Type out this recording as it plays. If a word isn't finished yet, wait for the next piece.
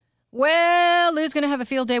Well, Lou's going to have a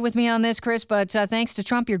field day with me on this, Chris, but thanks to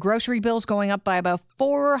Trump, your grocery bill's going up by about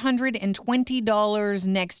 $420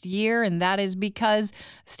 next year, and that is because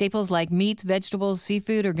staples like meats, vegetables,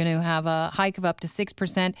 seafood are going to have a hike of up to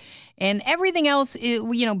 6%, and everything else,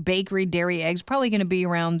 bakery, dairy, eggs, probably going to be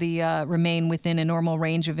around remain within a normal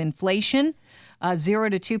range of inflation. 0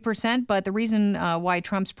 to 2%. But the reason why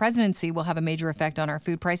Trump's presidency will have a major effect on our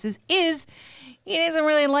food prices is he doesn't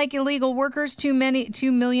really like illegal workers, 2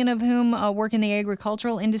 million of whom work in the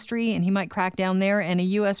agricultural industry, and he might crack down there. And a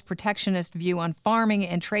U.S. protectionist view on farming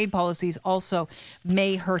and trade policies also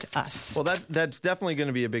may hurt us. Well, that's definitely going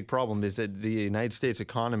to be a big problem, is that the United States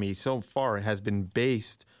economy so far has been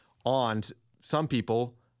based on some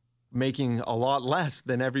people making a lot less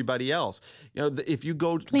than everybody else. If you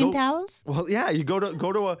clean towels. Well, yeah, you go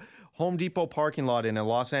to a Home Depot parking lot in a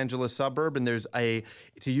Los Angeles suburb, and there's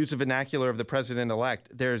to use the vernacular of the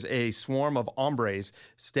president-elect, there's a swarm of hombres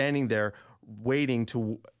standing there waiting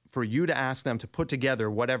for you to ask them to put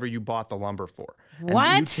together whatever you bought the lumber for. What?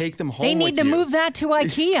 And you take them home. They need to move that to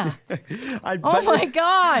IKEA. Oh my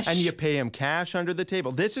gosh. And you pay them cash under the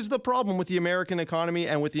table. This is the problem with the American economy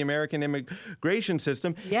and with the American immigration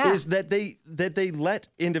system, is that they let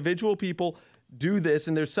individual people do this,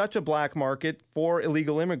 and there's such a black market for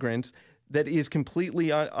illegal immigrants that is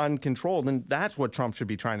completely uncontrolled, and that's what Trump should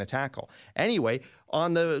be trying to tackle. Anyway,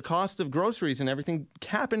 on the cost of groceries and everything,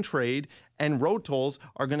 cap and trade and road tolls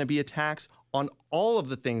are going to be a tax on all of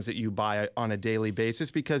the things that you buy on a daily basis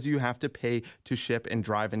because you have to pay to ship and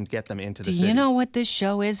drive and get them into the city. Do you know what this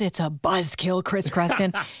show is? It's a buzzkill, Chris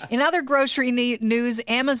Creston. In other grocery news,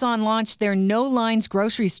 Amazon launched their No Lines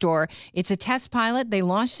grocery store. It's a test pilot. They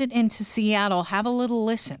launched it into Seattle. Have a little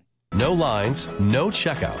listen. No lines, no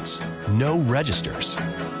checkouts, no registers.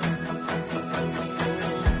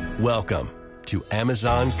 Welcome to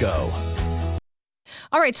Amazon Go.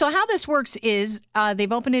 All right, so how this works is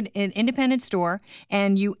they've opened an independent store,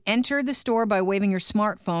 and you enter the store by waving your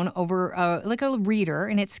smartphone over like a reader,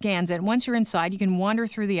 and it scans it. Once you're inside, you can wander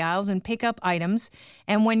through the aisles and pick up items,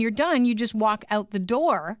 and when you're done, you just walk out the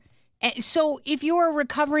door. So if you're a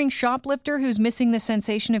recovering shoplifter who's missing the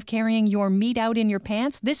sensation of carrying your meat out in your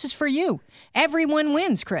pants, this is for you. Everyone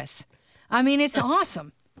wins, Chris. I mean, it's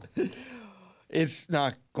awesome. It's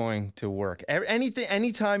not going to work.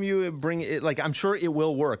 Anytime you bring it, I'm sure it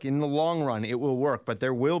will work. In the long run, it will work, but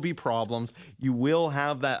there will be problems. You will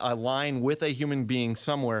have a line with a human being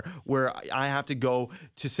somewhere where I have to go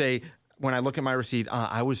to say, when I look at my receipt,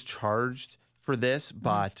 I was charged for this,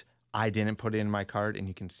 but I didn't put it in my cart, and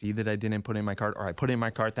you can see that I didn't put it in my cart, or I put it in my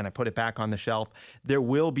cart, then I put it back on the shelf. There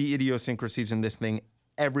will be idiosyncrasies in this thing.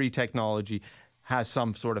 Every technology has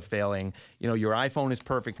some sort of failing. Your iPhone is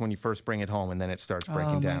perfect when you first bring it home, and then it starts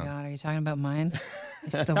breaking down. Oh, my God. Are you talking about mine?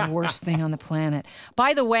 It's the worst thing on the planet.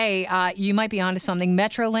 By the way, you might be onto something.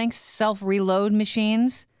 Metrolinx self-reload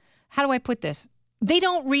machines. How do I put this? They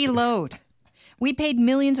don't reload. We paid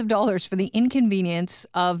millions of dollars for the inconvenience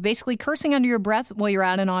of basically cursing under your breath while you're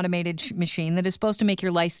at an automated machine that is supposed to make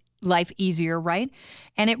your life easier, right?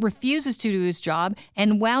 And it refuses to do its job.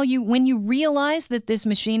 And when you realize that this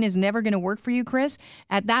machine is never going to work for you, Chris,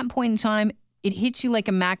 at that point in time, it hits you like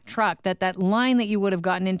a Mack truck, that line that you would have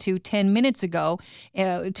gotten into 10 minutes ago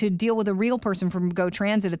to deal with a real person from Go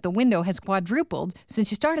Transit at the window has quadrupled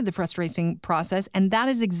since you started the frustrating process. And that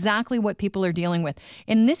is exactly what people are dealing with.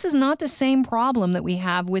 And this is not the same problem that we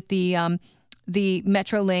have with the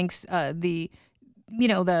Metrolinx, the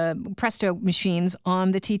Presto machines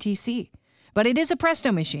on the TTC. But it is a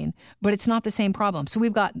Presto machine, but it's not the same problem. So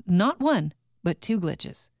we've got not one, but two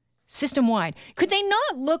glitches. System-wide. Could they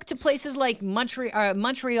not look to places like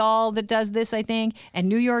Montreal that does this, I think, and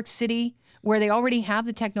New York City, where they already have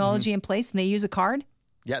the technology in place and they use a card?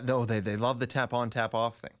 Yeah, no, they love the tap-on,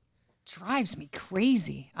 tap-off thing. Drives me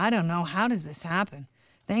crazy. I don't know. How does this happen?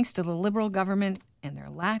 Thanks to the Liberal government and their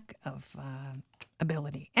lack of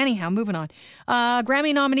ability. Anyhow, moving on.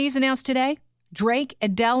 Grammy nominees announced today. Drake,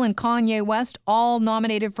 Adele, and Kanye West all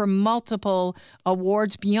nominated for multiple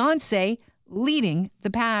awards. Beyonce leading the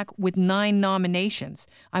pack with 9 nominations.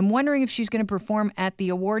 I'm wondering if she's going to perform at the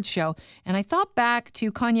award show. And I thought back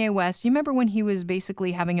to Kanye West. You remember when he was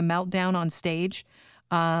basically having a meltdown on stage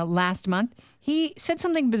last month? He said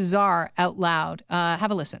something bizarre out loud.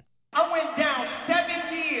 Have a listen. I went down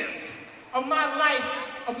 7 years of my life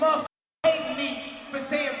of motherfuckers hating me for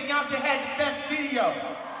saying Beyonce had the best video.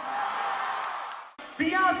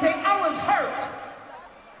 Beyonce, I was hurt.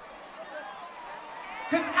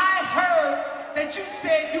 Because I heard that you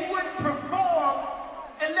said you wouldn't perform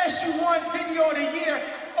unless you won Video of the Year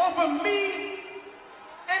over me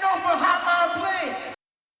and over Hotline Bling.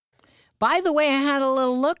 By the way, I had a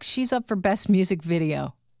little look. She's up for Best Music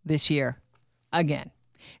Video this year again.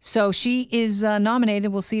 So she is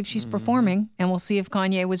nominated. We'll see if she's performing, and we'll see if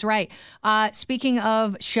Kanye was right. Speaking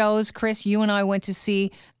of shows, Chris, you and I went to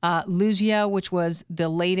see Luzia, which was the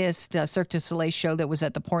latest Cirque du Soleil show that was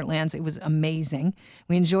at the Portlands. It was amazing.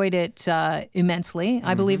 We enjoyed it immensely.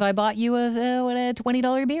 I believe I bought you a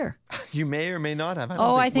 $20 beer. You may or may not have.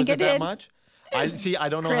 I think was I it that did. much? I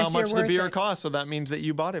don't know Chris, how much you're the worth beer it. cost, so that means that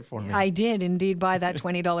you bought it for me. I did indeed buy that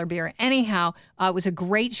 $20 beer. Anyhow, it was a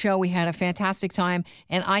great show. We had a fantastic time,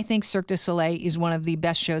 and I think Cirque du Soleil is one of the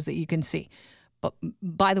best shows that you can see. But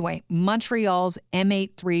by the way, Montreal's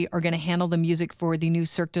M83 are going to handle the music for the new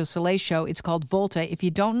Cirque du Soleil show. It's called Volta. If you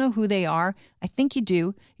don't know who they are, I think you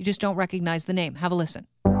do. You just don't recognize the name. Have a listen.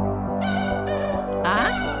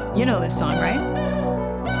 You know this song, right?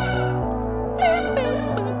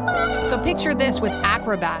 So picture this with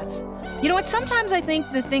acrobats. You know what? Sometimes I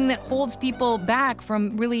think the thing that holds people back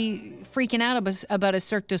from really freaking out about a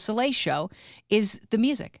Cirque du Soleil show is the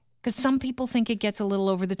music. Because some people think it gets a little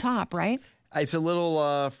over the top, right? It's a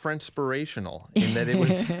little French-spirational in that it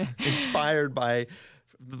was inspired by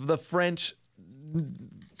the French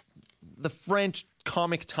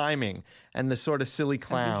comic timing and the sort of silly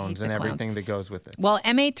clowns and everything that goes with it. Well,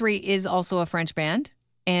 M83 is also a French band,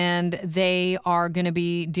 and they are going to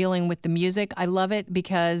be dealing with the music. I love it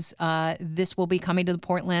because this will be coming to the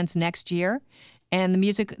Portlands next year. And the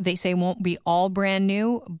music, they say, won't be all brand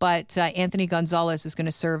new, but Anthony Gonzalez is going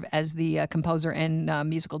to serve as the composer and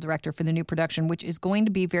musical director for the new production, which is going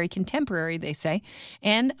to be very contemporary, they say.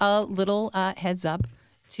 And a little heads up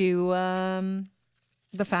to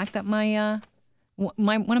the fact that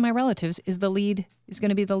one of my relatives is going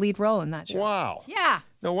to be the lead role in that show. Wow. Yeah.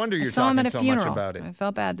 No wonder you're saw him talking at a so funeral. much about it. I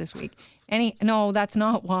felt bad this week. No, that's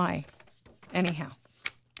not why. Anyhow.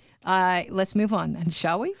 Let's move on then,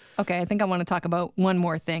 shall we? Okay, I think I want to talk about one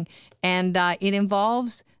more thing, and it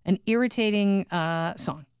involves an irritating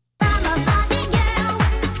song. I'm a Barbie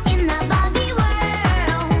girl in the Barbie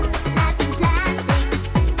world. Life is plastic,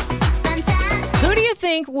 it's fantastic. Who do you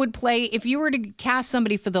think would play if you were to cast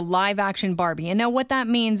somebody for the live-action Barbie? And now what that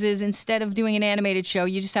means is instead of doing an animated show,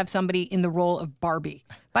 you just have somebody in the role of Barbie.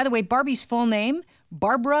 By the way, Barbie's full name,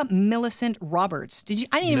 Barbara Millicent Roberts. I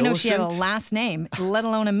didn't even know she had a last name, let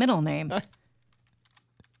alone a middle name.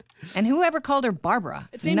 And whoever called her Barbara?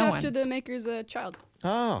 It's named no after one. the maker's child.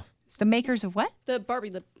 Oh, The makers of what? The Barbie,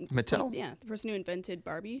 the Mattel? Yeah, the person who invented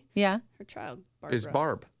Barbie. Yeah. Her child, Barbara. is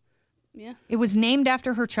Barb. Yeah. It was named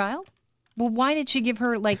after her child? Well, why did she give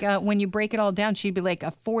her, like, when you break it all down, she'd be like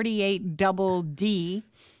a 48 double D,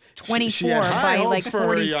 24 She had high by hopes like for her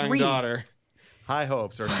 43. young daughter. High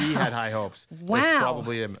hopes, or she had high hopes. Wow. Was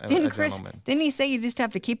probably a gentleman. Didn't he say you just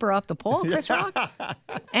have to keep her off the pole, Chris Rock?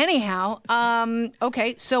 Anyhow,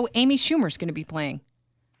 okay, so Amy Schumer's going to be playing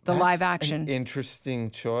the live action. An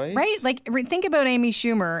interesting choice. Right? Like, think about Amy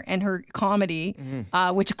Schumer and her comedy,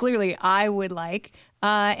 which clearly I would like.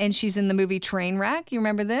 And she's in the movie Trainwreck. You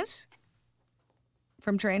remember this?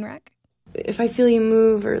 From Trainwreck? If I feel you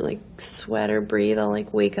move or like sweat or breathe, I'll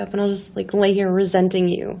like wake up and I'll just like lay here resenting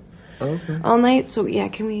you all night. So yeah,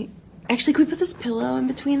 can we put this pillow in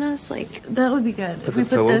between us? Like that would be good. If we put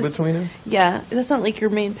pillow this between us? Yeah, that's not like your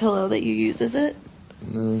main pillow that you use, is it?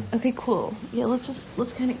 No. Okay, cool. Yeah,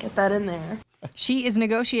 let's kind of get that in there. She is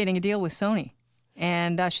negotiating a deal with Sony.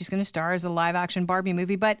 And she's going to star as a live-action Barbie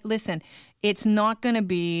movie. But listen, it's not going to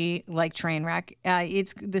be like Trainwreck.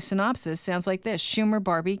 It's the synopsis sounds like this: Schumer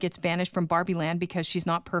Barbie gets banished from Barbie Land because she's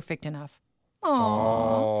not perfect enough. Aww.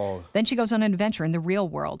 Oh. Then she goes on an adventure in the real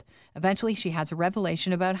world. Eventually, she has a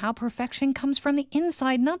revelation about how perfection comes from the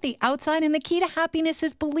inside, not the outside, and the key to happiness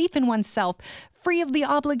is belief in oneself, free of the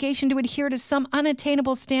obligation to adhere to some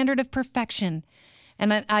unattainable standard of perfection.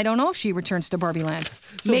 And I don't know if she returns to Barbie Land.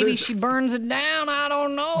 So Maybe there's- she burns it down. I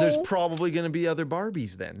don't know. There's probably going to be other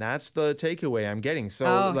Barbies then. That's the takeaway I'm getting.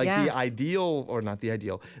 So, yeah. the ideal, or not the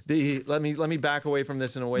ideal. Let me back away from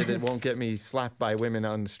this in a way that won't get me slapped by women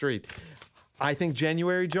on the street. I think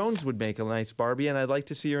January Jones would make a nice Barbie, and I'd like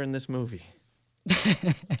to see her in this movie.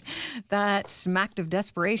 That smacked of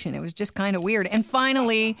desperation. It was just kind of weird. And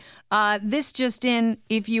finally, this just in: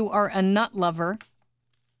 if you are a nut lover.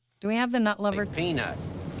 Do we have the nut lover? Peanut,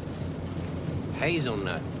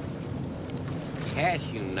 hazelnut,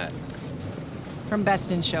 cashew nut, From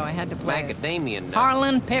Best in Show. I had to play it. macadamia nut,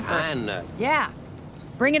 Harlan Pipper. pine nut. Yeah.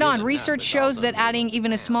 Bring it on. Hazelnut Research is all shows that done adding well.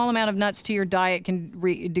 even a small amount of nuts to your diet can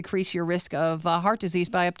decrease your risk of heart disease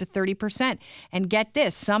by up to 30%. And get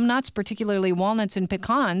this, some nuts, particularly walnuts and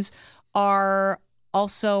pecans, are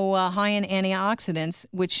Also high in antioxidants,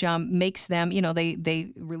 which makes them,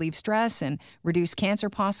 they relieve stress and reduce cancer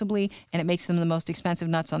possibly, and it makes them the most expensive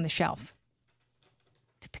nuts on the shelf.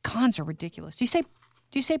 The pecans are ridiculous. Do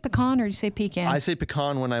you say pecan or do you say pecan? I say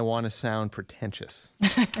pecan when I want to sound pretentious.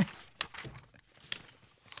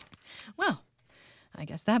 Well, I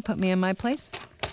guess that put me in my place.